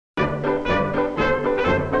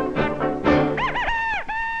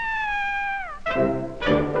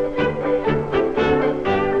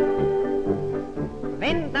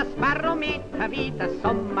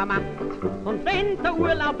macht. Und wenn der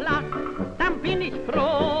Urlaub lacht, dann bin ich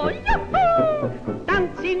froh. Juhu! Dann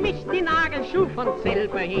ziehen mich die Nagelschuhe von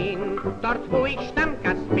selber hin. Dort, wo ich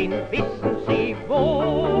Stammgast bin, wissen Sie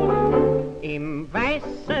wo. Im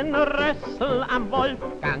Weißen Rößl am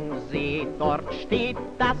Wolfgangsee, dort steht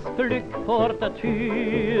das Glück vor der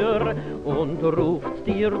Tür und ruft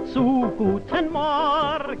dir zu, guten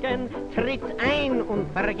Morgen, tritt ein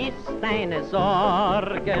und vergiss deine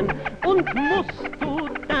Sorgen. Und musst du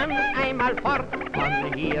dann einmal fort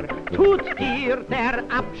von hier, tut dir der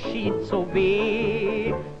Abschied so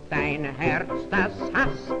weh. Dein Herz, das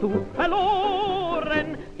hast du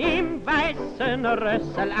verloren im Weißen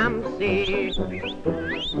Rößl am See.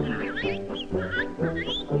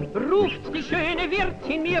 Ruft die schöne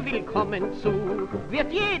Wirtin mir willkommen zu,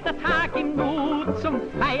 wird jeder Tag im Nu zum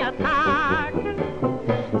Feiertag.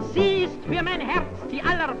 Sie ist für mein Herz die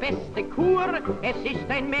allerbeste Kur, es ist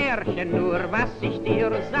ein Märchen nur, was ich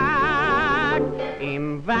dir sag.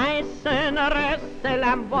 Im Weißen Rößl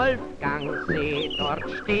am Wolfgangsee, dort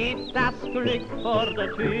steht das Glück vor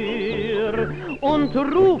der Tür und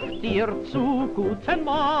ruft dir zu, guten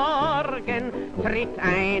Morgen, tritt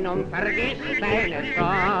ein und vergiss deine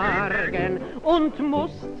Sorgen. Und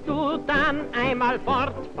musst du dann einmal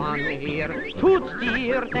fort von hier, tut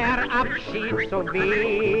dir der Abschied so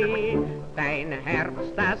weh. Dein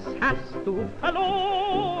Herz, das hast du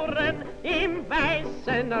verloren im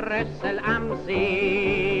Weißen Rößl am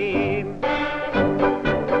See.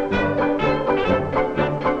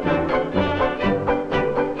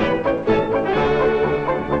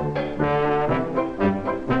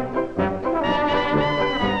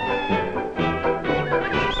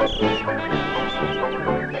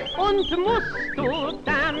 Und musst du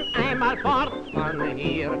dann einmal fort von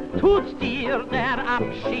hier, tut dir der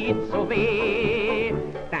Abschied so weh.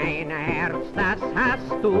 Dein Herz, das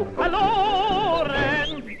hast du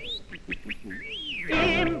verloren